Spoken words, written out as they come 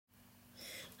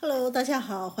Hello， 大家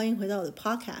好，欢迎回到我的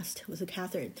Podcast， 我是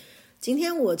Catherine。今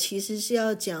天我其实是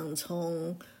要讲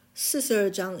从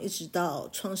42章一直到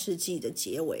创世纪的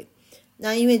结尾。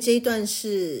那因为这一段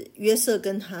是约瑟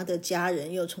跟他的家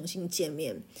人又重新见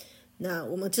面。那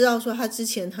我们知道说他之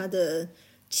前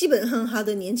基本上他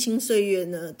的年轻岁月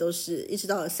呢，都是一直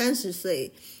到了30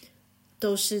岁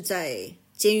都是在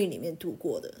监狱里面度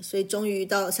过的，所以终于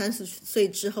到了30岁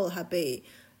之后，他被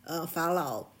法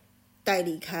老带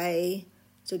离开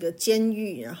这个监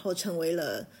狱，然后成为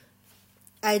了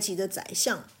埃及的宰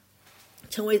相，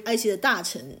成为埃及的大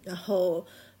臣。然后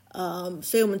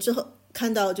所以我们之后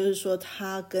看到就是说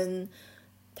他跟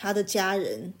他的家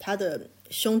人，他的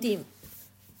兄弟，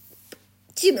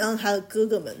基本上他的哥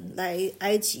哥们来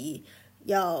埃及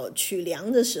要取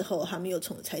粮的时候，他们又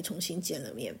才重新见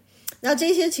了面。那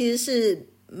这些其实是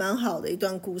蛮好的一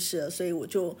段故事了，所以我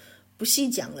就不细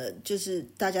讲了，就是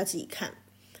大家自己看。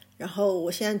然后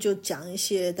我现在就讲一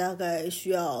些大概需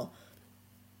要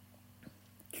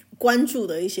关注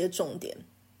的一些重点，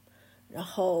然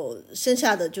后剩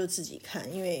下的就自己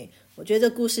看，因为我觉得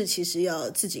故事其实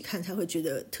要自己看才会觉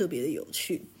得特别的有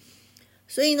趣。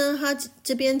所以呢，他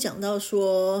这边讲到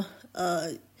说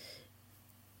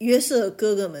约瑟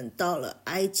哥哥们到了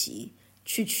埃及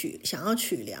想要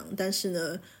取粮，但是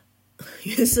呢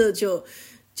约瑟就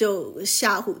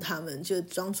吓唬他们，就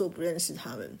装作不认识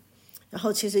他们。然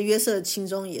后其实约瑟心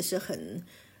中也是很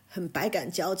百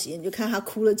感交集，你就看他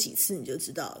哭了几次你就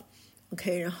知道了。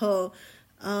 OK， 然后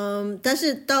但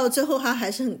是到最后他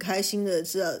还是很开心的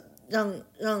知道让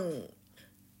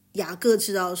雅各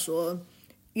知道说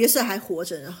约瑟还活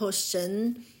着，然后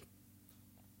神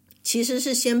其实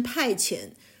是先派遣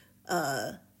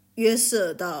约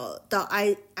瑟到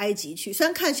埃及去，虽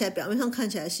然表面上看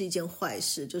起来是一件坏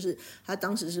事，就是他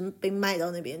当时是被卖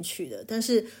到那边去的，但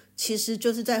是其实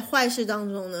就是在坏事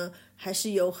当中呢，还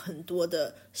是有很多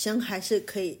的神还是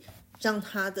可以让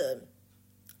他的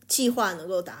计划能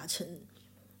够达成，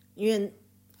因为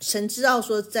神知道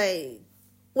说在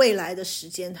未来的时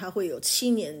间他会有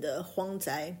7年的荒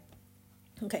灾。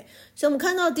 OK， 所以我们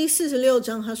看到第46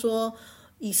章他说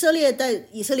以色列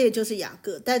就是雅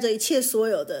各，带着一切所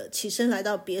有的起身来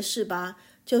到别是巴，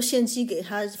就献祭给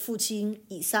他父亲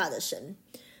以撒的神。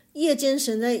夜间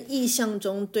神在异象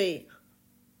中对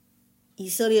以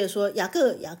色列说，雅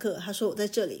各雅各，他说我在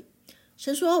这里。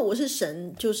神说我是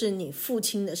神，就是你父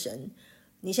亲的神，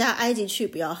你下埃及去，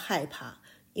不要害怕，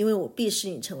因为我必使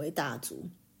你成为大族。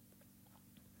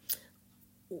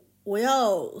我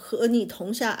要和你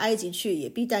同下埃及去，也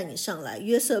必带你上来，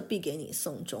约瑟必给你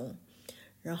送终。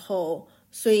然后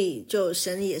所以就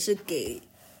神也是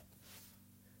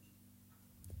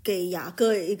给雅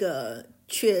各一个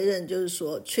确认，就是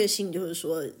说确信，就是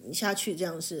说你下去这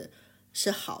样是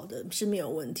好的，是没有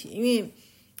问题，因为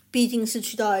毕竟是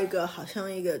去到一个好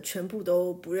像一个全部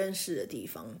都不认识的地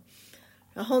方。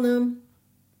然后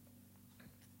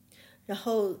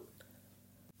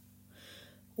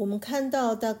我们看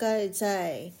到大概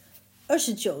在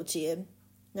29节，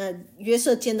那约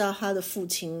瑟见到他的父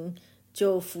亲，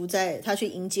就他去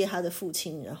迎接他的父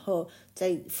亲，然后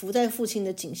伏在父亲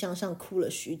的颈项上哭了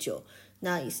许久。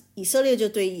那以色列就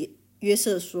对约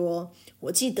瑟说，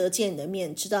我既得见你的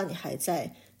面，知道你还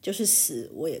在，就是死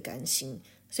我也甘心。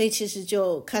所以其实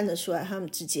就看得出来他们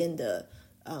之间的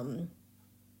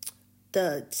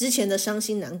之前的伤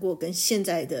心难过跟现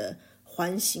在的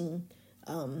欢欣，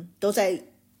都在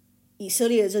以色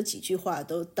列的这几句话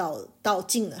都道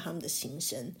尽了他们的心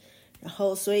声。然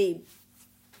后所以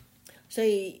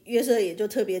约瑟也就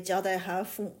特别交代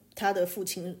他的父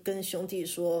亲跟兄弟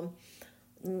说，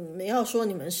你们要说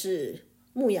你们是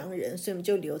牧羊人，所以我们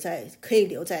就可以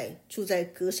住在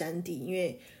歌珊地，因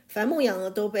为凡牧羊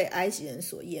的都被埃及人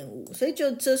所厌恶，所以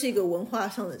就这是一个文化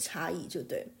上的差异，就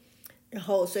对。然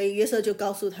后所以约瑟就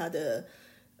告诉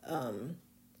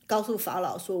法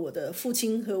老说，我的父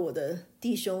亲和我的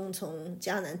弟兄从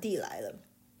迦南地来了。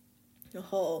然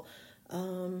后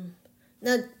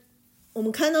那我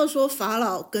们看到说法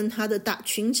老跟他的大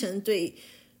群臣对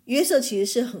约瑟其实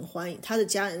是很欢迎，他的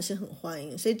家人是很欢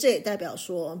迎，所以这也代表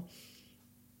说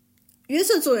约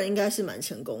瑟做人应该是蛮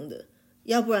成功的，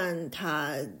要不然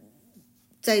他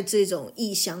在这种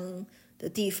异乡的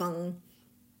地方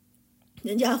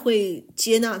人家会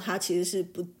接纳他，其实是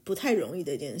不太容易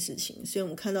的一件事情。所以我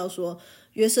们看到说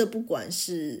约瑟不管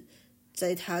是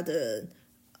在他的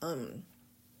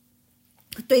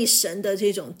对神的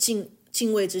这种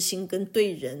敬畏之心，跟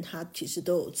对人他其实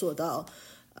都有做到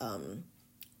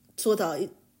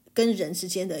跟人之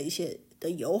间的一些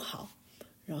的友好。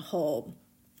然后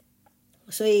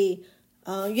所以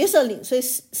约瑟所以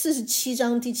47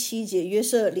章第7节，约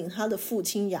瑟领他的父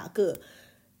亲雅各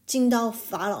进到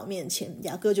法老面前，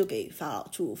雅各就给法老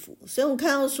祝福。所以我们看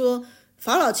到说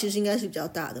法老其实应该是比较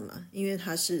大的嘛，因为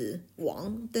他是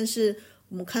王，但是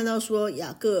我们看到说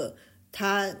雅各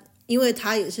因为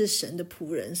他也是神的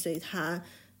仆人，所以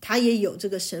他也有这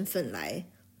个身份来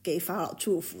给法老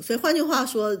祝福。所以换句话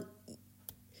说，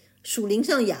属灵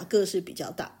上雅各是比较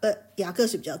大的。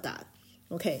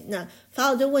OK， 那法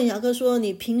老就问雅各说，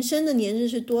你平生的年日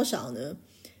是多少呢？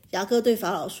雅各对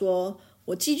法老说，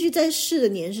我寄居在世的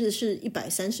年日是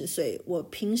130岁，我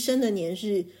平生的年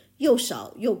日又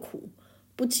少又苦，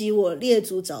不及我列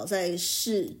祖早在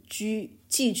世寄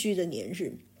居的年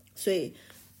日。所以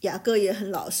雅各也很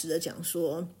老实的讲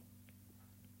说，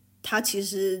他其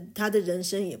实他的人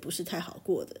生也不是太好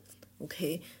过的。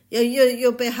OK，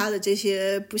 又被他的这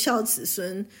些不孝子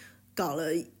孙搞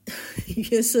了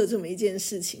约瑟这么一件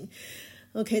事情。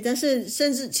OK， 但是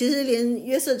甚至其实连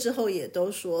约瑟之后也都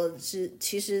说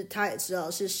其实他也知道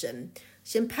是神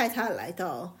先派他来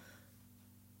到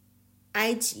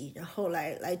埃及，然后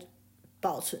来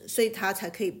保存，所以他才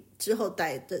可以之后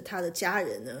带着他的家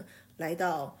人呢来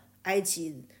到埃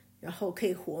及，然后可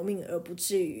以活命，而不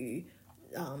至于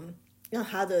让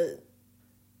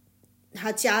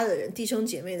他家的人弟兄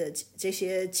姐妹的这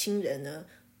些亲人呢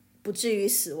不至于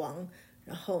死亡，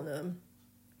然后呢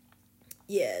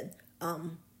也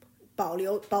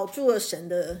保住了神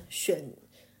的选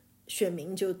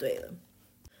民就对了。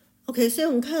OK， 所以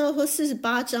我们看到说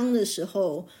48章的时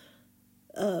候，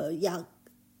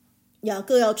雅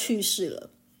各要去世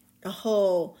了，然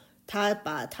后他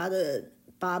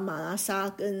把马拉撒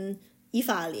跟以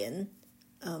法莲，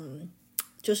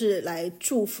就是来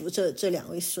祝福这两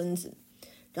位孙子。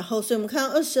然后所以我们看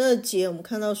到22节，我们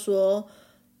看到说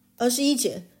21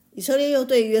节，以色列又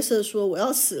对约瑟说，我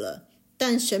要死了，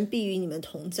但神必与你们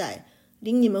同在，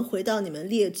领你们回到你们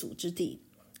列祖之地，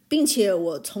并且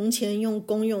我从前用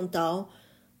弓用刀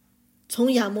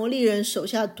从亚摩利人手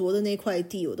下夺的那块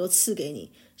地我都赐给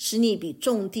你，使你比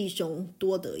众弟兄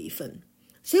多得一份。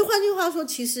所以换句话说，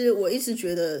其实我一直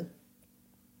觉得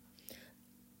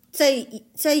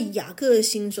在雅各的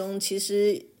心中，其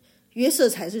实约瑟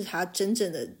才是他真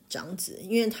正的长子，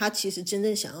因为他其实真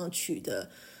正想要娶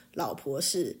的老婆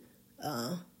是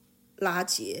拉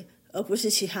结，而不是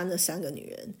其他那3个女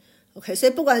人。OK， 所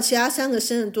以不管其他3个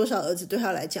生了多少儿子，对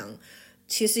他来讲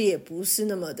其实也不是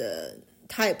那么的，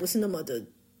他也不是那么的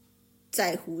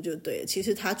在乎就对了。其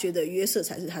实他觉得约瑟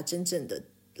才是他真正的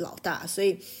老大，所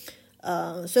以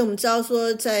我们知道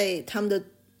说在他们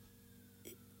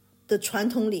的传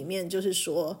统里面，就是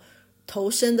说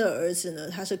头生的儿子呢，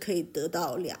他是可以得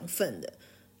到2份的。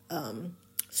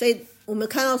所以我们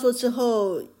看到说之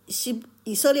后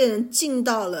以色列人进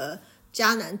到了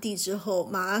迦南地之后，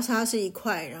马拉撒是一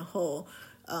块，然后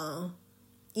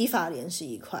以法莲是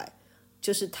一块，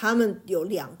就是他们有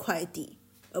2块地，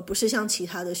而不是像其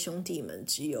他的兄弟们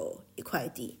只有1块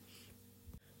地。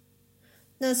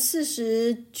那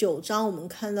49章我们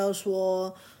看到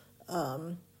说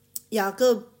雅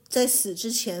各在死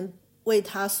之前为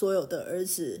他所有的儿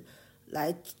子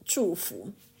来祝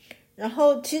福，然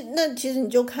后其实你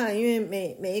就看，因为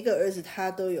每一个儿子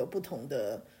他都有不同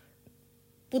的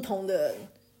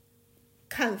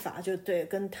看法就对，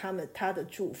跟他的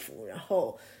祝福。然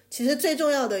后其实最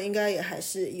重要的应该也还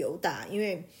是犹大，因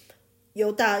为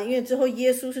之后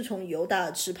耶稣是从犹大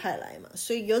的支派来嘛，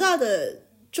所以犹大的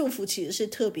祝福其实是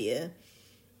特别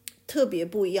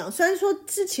不一样。虽然说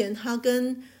之前他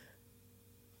跟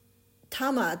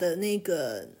他玛的那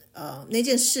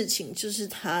件事情，就是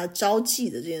他招妓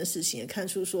的这件事情，也看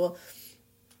出说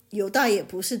犹大也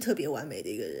不是特别完美的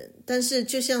一个人。但是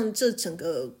就像这整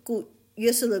个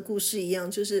约瑟的故事一样，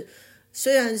就是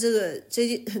虽然这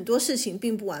些很多事情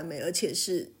并不完美，而且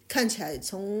是看起来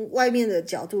从外面的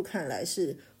角度看来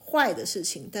是坏的事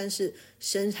情，但是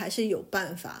神还是有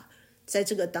办法在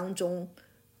这个当中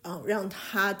让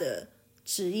他的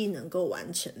旨意能够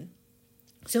完成。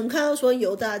所以我们看到说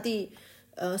犹大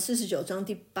49章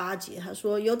第8节，他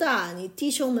说，犹大，你弟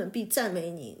兄们必赞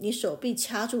美你，你手必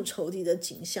掐住仇敌的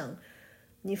颈项，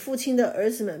你父亲的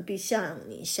儿子们必向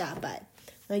你下拜。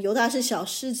那犹大是小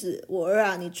狮子，我儿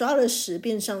啊，你抓了石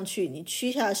便上去，你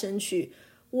屈下身去，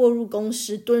卧入公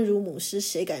狮，蹲如母狮，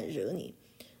谁敢惹你？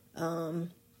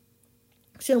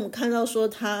所以我们看到说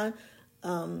他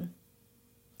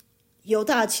犹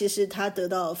大其实他得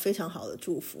到非常好的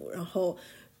祝福，然后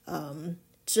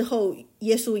之后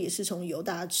耶稣也是从犹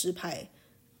大支派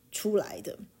出来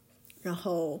的。然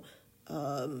后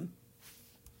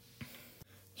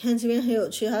看这边很有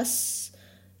趣，他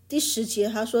第10节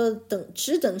他说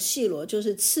只等细罗，就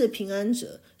是赐平安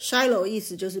者，Shiloh意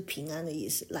思就是平安的意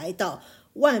思，来到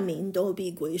万民都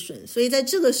必归顺。所以在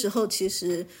这个时候其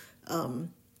实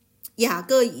雅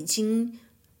各已经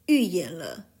预言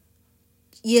了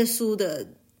耶稣的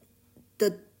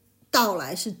到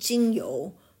来是经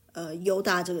由犹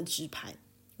大这个支派，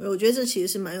我觉得这其实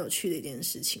是蛮有趣的一件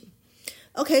事情。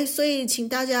OK， 所以请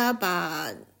大家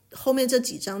把后面这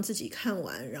几章自己看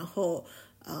完，然后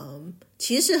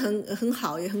其实是很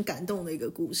好也很感动的一个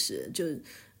故事，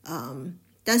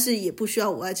但是也不需要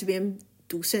我在这边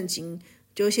读圣经，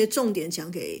就一些重点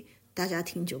讲给大家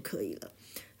听就可以了。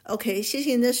OK， 谢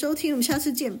谢你的收听，我们下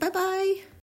次见，拜拜。